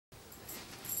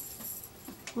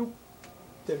Boop.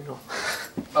 There we go.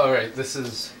 Alright, this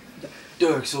is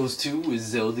Dark Souls 2 with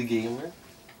Zelda Gamer.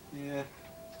 Yeah.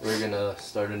 We're gonna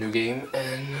start a new game,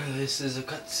 and this is a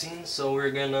cutscene, so we're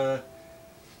gonna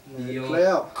be Play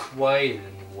all out. quiet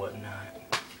and whatnot.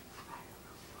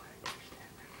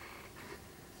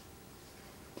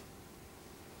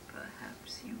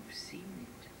 Perhaps you've seen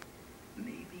it,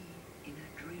 maybe in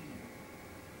a dream,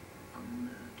 a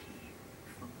murky,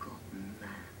 forgotten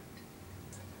land.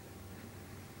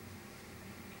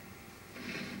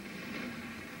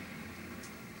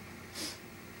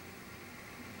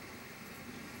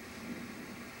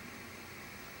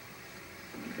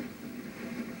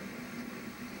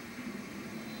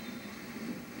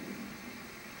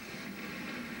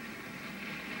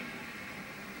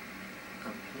 A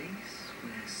place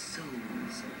where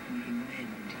souls may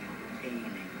mend your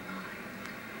ailing mind.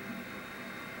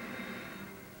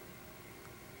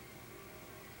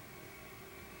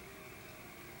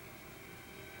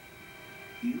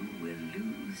 You will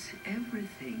lose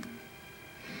everything.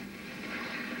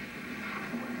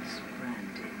 Once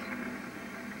branded,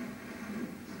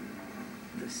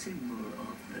 the symbol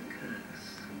of the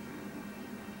curse,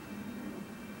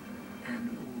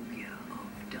 an augur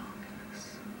of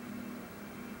darkness.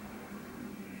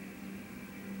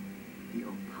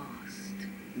 Your past,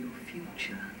 your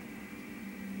future,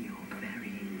 your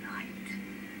very light.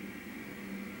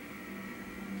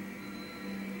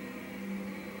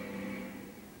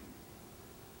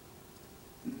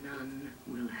 None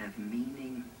will have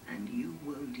meaning, and you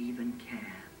won't even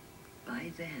care.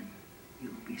 By then,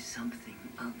 you'll be something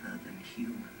other than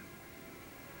human.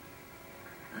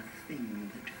 A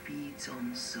thing that feeds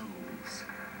on souls,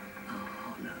 a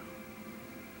hollow.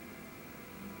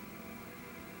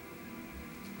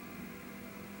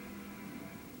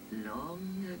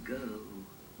 Long ago,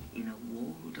 in a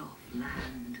walled-off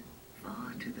land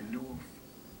far to the north,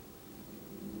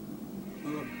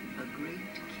 a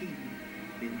great king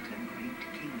built a great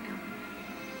kingdom.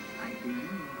 I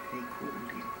believe they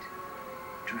called it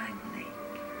Drang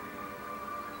Lake.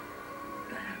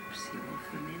 Perhaps you're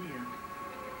familiar.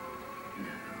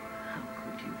 No, how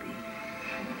could you be?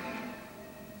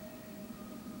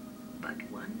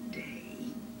 But one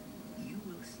day, you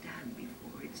will stand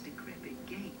before its decrepit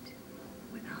gate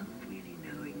without really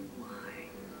knowing why.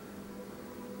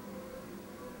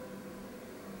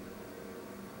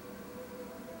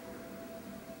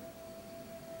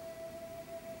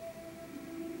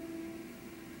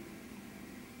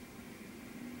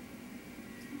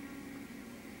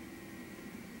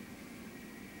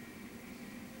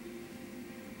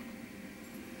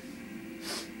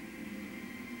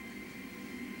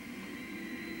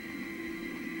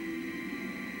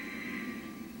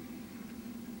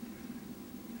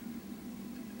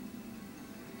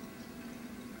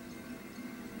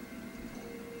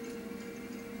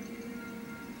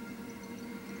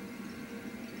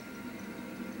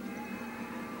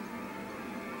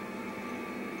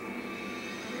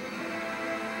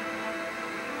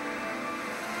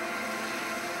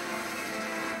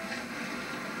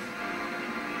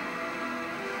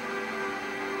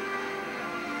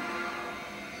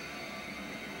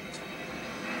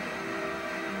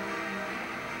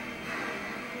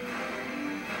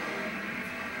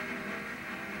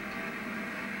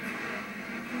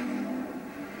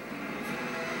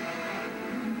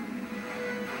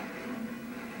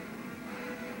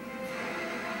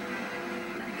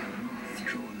 Like a moth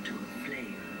drawn to a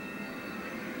flame,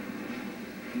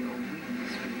 your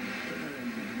wings will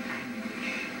burn in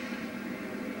anguish.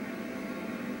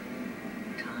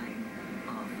 Time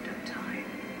after time.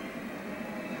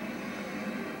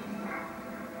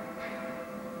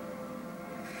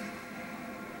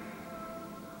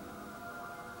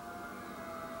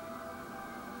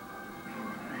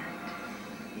 For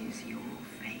that is your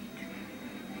fate,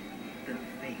 the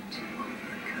fate of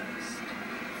the cursed.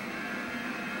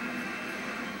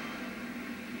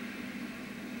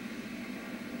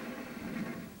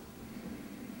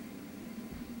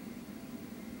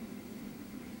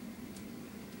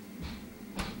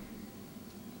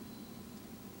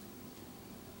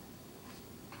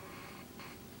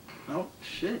 Oh,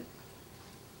 shit.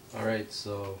 Alright,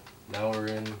 so now we're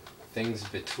in Things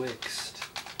Betwixt.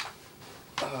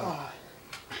 Ah,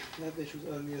 that bitch was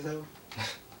ugly as hell.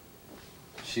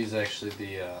 She's actually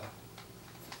the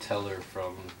teller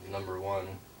from number 1.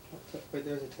 Wait,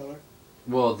 there's a teller?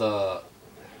 Well, the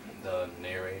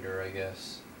narrator, I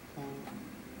guess. Um,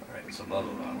 Alright, so blah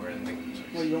blah blah, we're in Things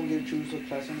Betwixt. well, you don't get to choose what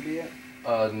class I'm gonna be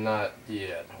at? Not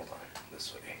yet. Hold on.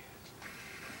 This way.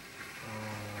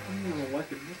 a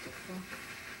weapon. What the fuck?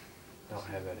 Don't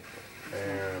have anything.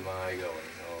 Where am I going?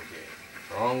 Okay.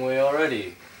 wrong way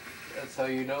already. That's how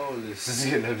you know this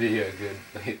is gonna be a good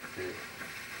playthrough.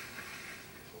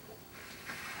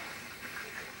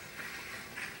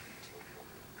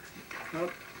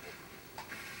 Nope.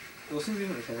 Those things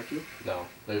even attack you? No,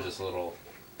 they're just little.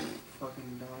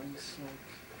 Fucking dogs.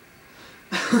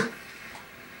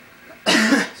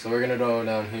 So we're gonna go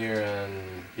down here, and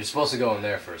you're supposed to go in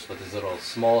there first, but there's a little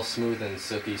small, smooth, and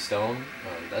silky stone.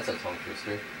 That's a tongue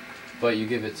twister. But you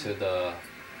give it to the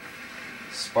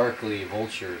sparkly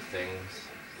vulture things.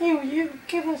 You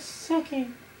give us silky.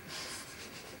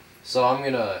 So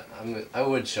I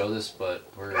would show this,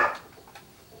 but we're. Oh,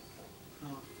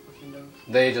 fucking dogs.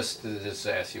 They just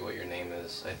ask you what your name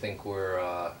is. I think we're.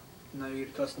 Now you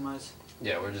get to customize.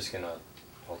 Yeah, we're just gonna.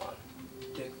 Hold on.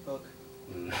 Dick fuck.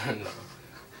 No.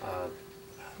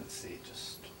 Let's see,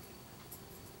 just.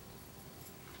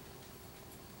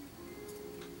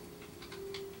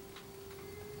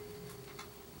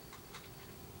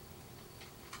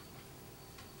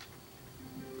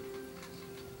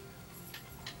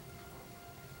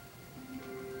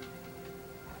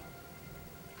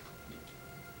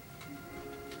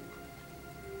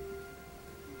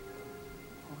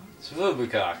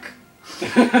 Svubikak.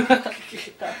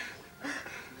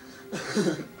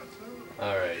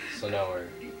 Alright, so now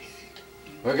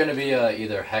we're gonna be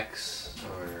either Hex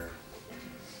or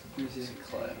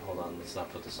hold on, let's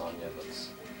not put this on yet, let's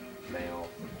male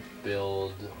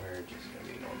build, we're just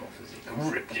gonna be normal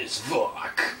physique. Ripped as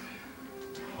fuck!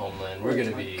 Homeland, we're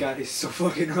gonna be God, he's so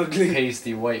fucking ugly.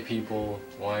 pasty white people.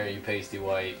 Why are you pasty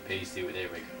white? Pasty, there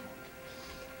we go.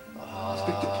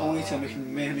 Speak to ponytail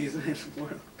making mayonnaise in the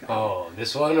world. Oh,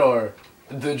 this one or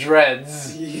the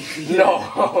dreads? Yeah.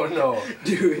 No, no.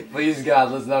 Do it. Please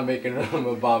God, let's not make an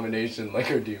abomination like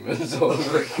our demons. Oh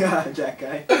my God, that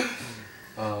guy.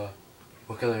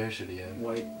 What color hair should he have?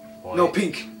 White. White. No,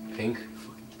 pink. Pink?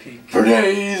 Pink. For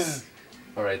days!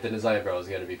 Alright, then his eyebrows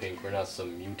gotta be pink. We're not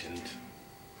some mutant.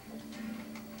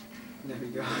 There we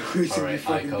go. He's gonna be Alright, eye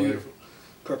fucking color. beautiful.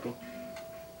 Purple.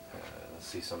 Let's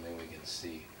see something we can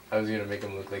see. I was gonna make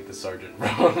him look like the sergeant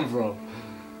from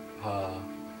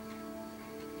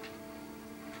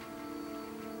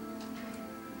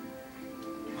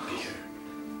beer.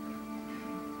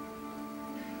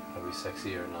 Are we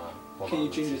sexy or not? Hold Can on, you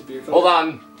let's change see. his beard? Hold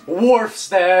on! Wharf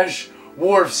stash!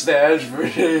 Wharf stash for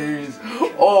days!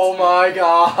 Oh my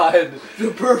God!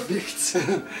 The perfect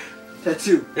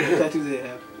tattoo. Tattoo they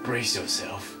have. Brace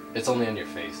yourself. It's only on your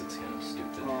face, it's kind of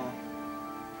stupid. Oh.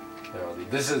 There are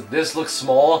these. This looks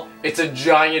small. It's a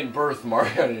giant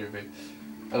birthmark on your face.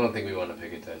 I don't think we want to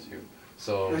pick a tattoo.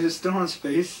 So Is it still on his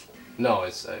face? no,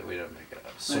 it's we don't pick it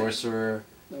up. Sorcerer,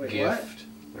 No, wait, gift.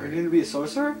 what? Are you gonna be a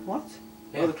sorcerer? What?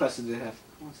 Yeah. What other classes do they have?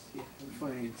 Let's see. Before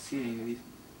I even see any of these.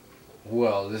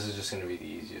 Well, this is just gonna be the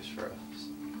easiest for us.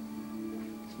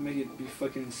 Let's make it be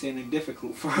fucking insanely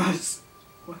difficult for us.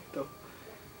 What the?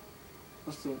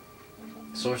 What's the?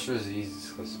 Sorcerer is the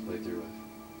easiest class to play through with.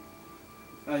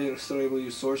 Are you still able to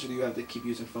use sorcery? Or do you have to keep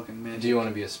using fucking magic? Do you want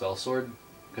to be a spell sword?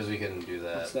 Because we can do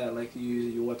that. What's that? Like you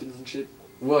use your weapons and shit?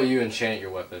 Well, you enchant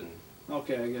your weapon.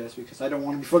 Okay, I guess because I don't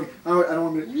want to be fucking. I don't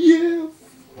want to be. Yeah.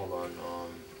 Hold on.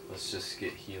 Let's just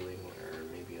get healing or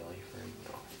maybe a life ring.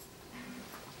 No.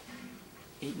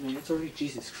 8 minutes already?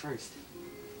 Jesus Christ.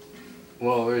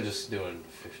 Well, we're just doing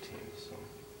 15, so.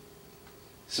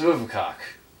 Svubikak.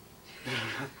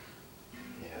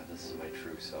 Yeah, this is my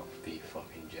true self. Be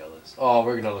fucking jealous. Oh,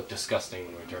 we're gonna look disgusting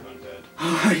when we turn undead.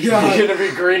 Oh my God. We're gonna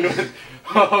be green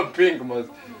with pink must.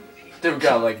 Dude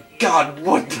got like, God,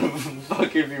 what the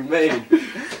fuck have you made?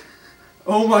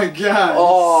 Oh my God.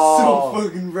 Oh. So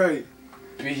fucking bright.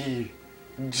 Be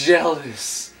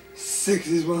jealous.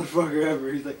 Sexiest motherfucker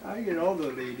ever. He's like, I get all the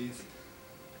ladies.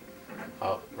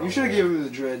 Oh, You should have given him the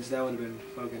dreads. That would have been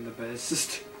fucking the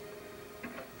best.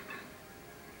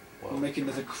 Well, I'm making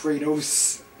this a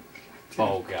Kratos.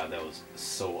 oh God, that was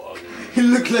so ugly. He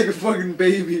looked like a fucking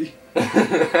baby.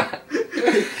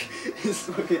 His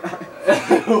fucking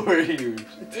eyes. We're huge.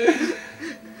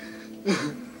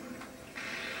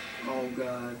 Oh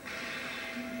God.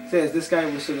 Says this guy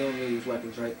was still the only use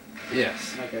weapons, right?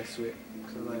 Yes. Okay, sweet.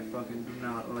 Because I fucking do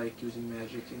not like using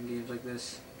magic in games like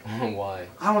this. Why?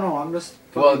 I don't know, I'm just...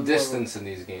 Well, fucking distance in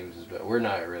these games is better. We're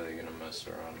not really gonna mess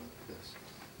around with this.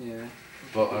 Yeah.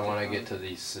 But I want to get to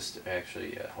these sister.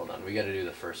 Actually, yeah. Hold on. We got to do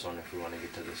the first one if we want to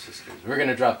get to the sisters. We're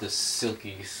gonna drop this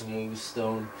silky smooth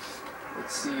stone.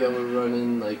 Let's see how we're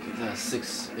running. Like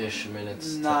 6-ish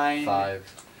minutes. 9.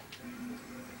 5.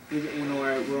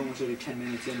 We're almost already 10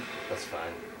 minutes in. That's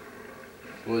fine.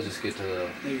 We'll just get to the.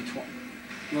 Maybe 20.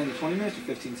 You want to do 20 minutes or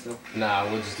 15 still? Nah,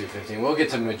 we'll just do 15. We'll get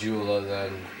to Majula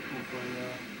then.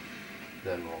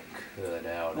 Then we'll cut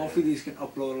out. Hopefully these can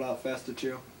upload a lot faster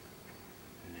too.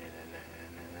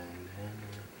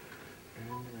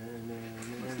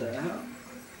 What's the hell?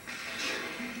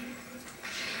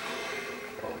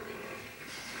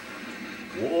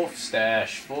 Wolf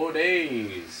stash 4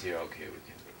 days. Yeah, okay, we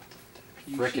can.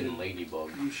 You Frickin' should've-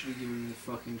 ladybug. You should have given me the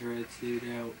fucking dreads, dude.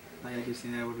 Like I keep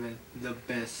saying, that would have been the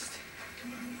best.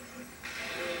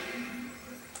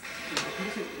 Why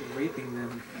is it raping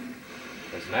them?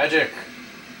 There's magic.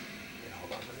 Yeah,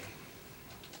 hold on, let me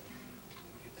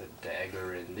get the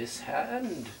dagger in this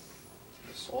hand.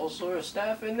 The sorcerer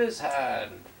staff in this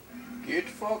hand. Get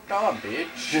fucked up,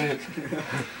 bitch.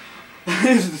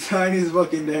 It's the tiniest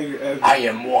fucking dagger ever. I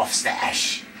am Wolf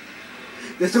Stash.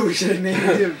 That's what we should have named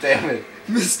him. Damn it.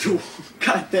 Mr. Wolf.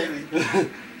 God damn it.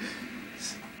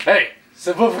 Hey,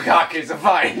 Sabuvakak is a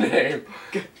fine name.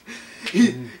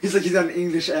 He's like he's got an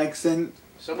English accent.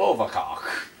 Sabuvakak.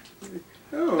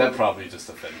 Oh. That probably just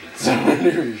offended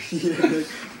someone. Yeah, like,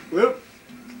 whoop.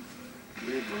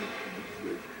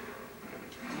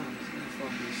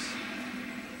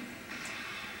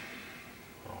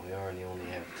 Oh, we already only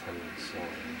have 10 swords.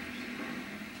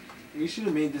 We should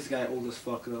have made this guy old as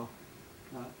fuck though.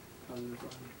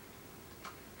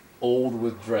 Old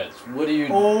with dreads. What do you...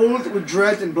 Old with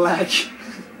dreads and black.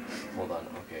 Hold on,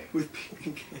 okay. With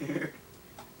pink hair.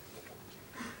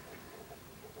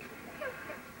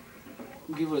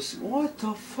 Give us... What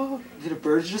the fuck? Did a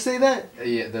bird just say that?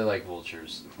 Yeah, they're like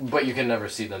vultures. But you can never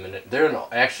see them in it. They're in...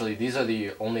 Actually, these are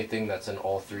the only thing that's in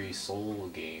all 3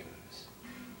 Soul games.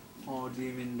 Oh,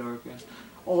 Demon Dark.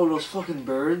 Oh, those fucking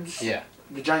birds? Yeah.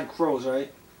 The giant crows,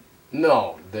 right?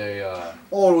 No, they,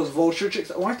 All those vulture chicks.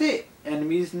 Weren't they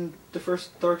enemies in the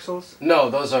first Dark Souls? No,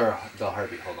 those are the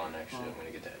Harpy. Hold on, actually, Oh. I'm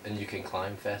gonna get that. And you can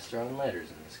climb faster on ladders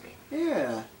in this game.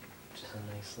 Yeah. Just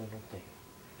a nice little thing.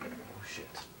 Oh, shit.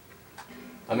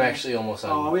 I'm actually almost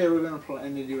on... Oh, are we ever gonna play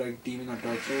and do like Demon or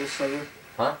Dark Souls, Cyber?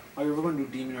 Huh? Are you ever gonna do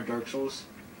Demon or Dark Souls?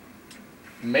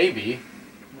 Maybe.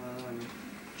 No.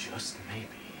 Just maybe.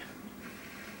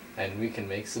 And we can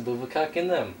make Sabuvakak in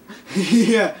them.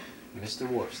 Yeah. Mr.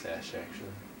 Warstash,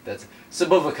 actually. That's...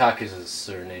 Sabuvakak is his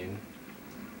surname.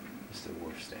 Mr.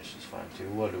 Warstash is fine, too.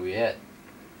 What are we at?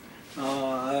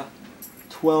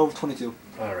 12:22.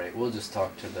 Alright, we'll just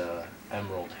talk to the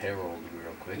Emerald Herald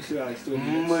real quick. You see how I still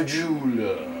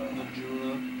Majula.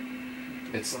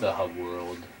 Majula. It's the hub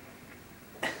world.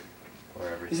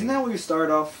 Where everything... Isn't that where you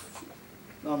start off?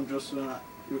 Just when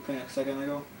you were playing a second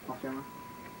ago off camera.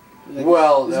 Like,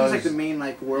 Well, this that is like was- the main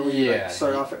like where we Yeah. like,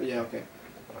 start off. Yeah, okay.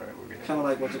 Alright, we're gonna... Kind of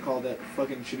like what's it called? That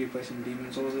fucking shitty place in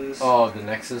Demon Souls is. Oh, the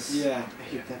Nexus? Yeah, I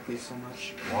hate that place so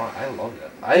much. Wow, I love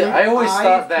that. Dude, I always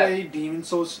thought that... played Demon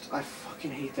Souls. I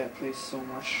fucking hate that place so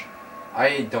much.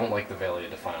 I don't like the Valley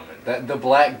of Defilement. The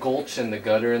Black Gulch and the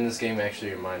gutter in this game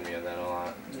actually remind me of that a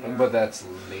lot. Yeah. But that's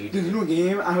Dude, later. you know a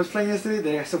game I was playing yesterday that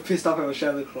I got so pissed off I was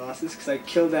Shadow of the Colossus because I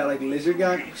killed that like lizard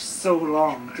guy. It was so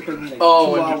long. It took like me like 2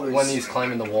 hours. When he's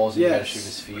climbing the walls and you gotta Yes. shoot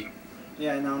his feet.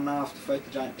 Yeah, now I have to fight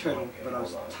the giant turtle, Okay, but I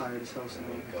was hold on. tired as hell. So Let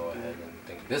me go ahead and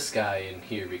think. This guy in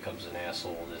here becomes an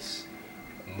asshole. This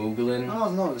Mooglin. I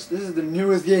don't know. This is the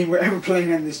newest game we're ever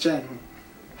playing on this channel.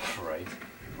 Right.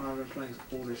 I've been playing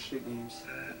older shit games.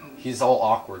 He's all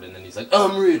awkward and then he's like,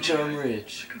 I'm rich, I'm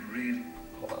rich.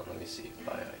 Hold on, let me see.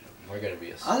 Buy item. We're gonna be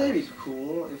a... I think it'd be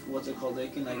cool if what's it called? They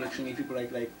can like actually make people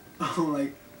like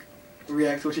like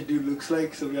react to what your dude looks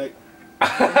like. So be like,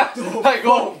 like,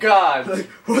 oh god! like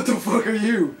what the fuck are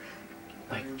you?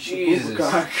 Like, Jesus.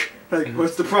 Cock. Like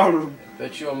what's the problem?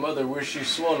 Bet your mother wish she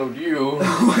swallowed you.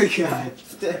 Oh my god!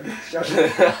 Damn it,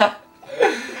 shut up.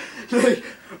 Like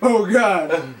oh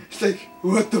god! It's like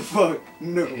what the fuck?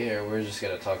 No. Here, we're just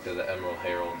gonna talk to the Emerald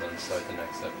Herald and start the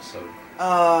next episode.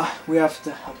 We have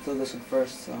to upload this one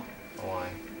first, so. Why?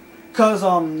 Cause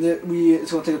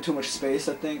it's gonna take up too much space.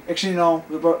 I think. Actually, no.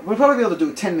 We'll probably be able to do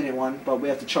a 10-minute one, but we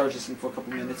have to charge this one for a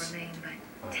couple minutes.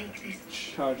 Take this.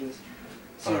 Charges.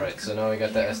 Alright, so now we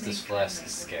got the Estus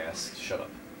Flask cask. Shut up.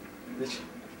 Which,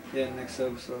 yeah, next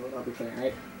episode I'll be playing,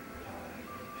 right?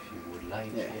 If you would like,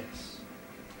 Yeah. yes.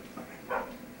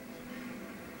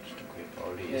 Just a quick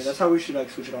party. Yeah, that's how we should like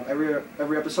switch it on.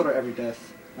 Every episode or every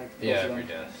death. Like Yeah, both of every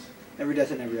them. death. Every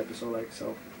death in every episode, like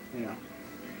so. You know.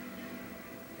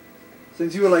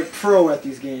 Since you were like pro at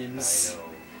these I games, know.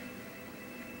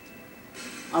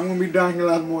 I'm gonna be dying a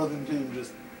lot more than him.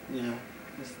 Just yeah.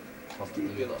 Just Hold do on,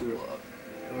 let me it. level up.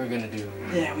 We're gonna do...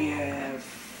 Yeah, we have.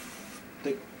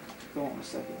 Go on a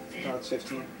second. No, it's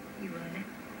 15. You earn it.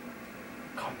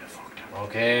 Calm the fuck down.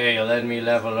 Okay, let me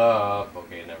level up.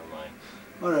 Okay, never mind.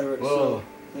 Whatever. Well,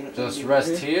 so, just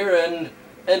rest here and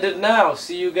end it now.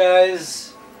 See you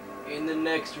guys in the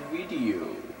next video.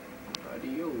 Bye.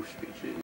 speeches.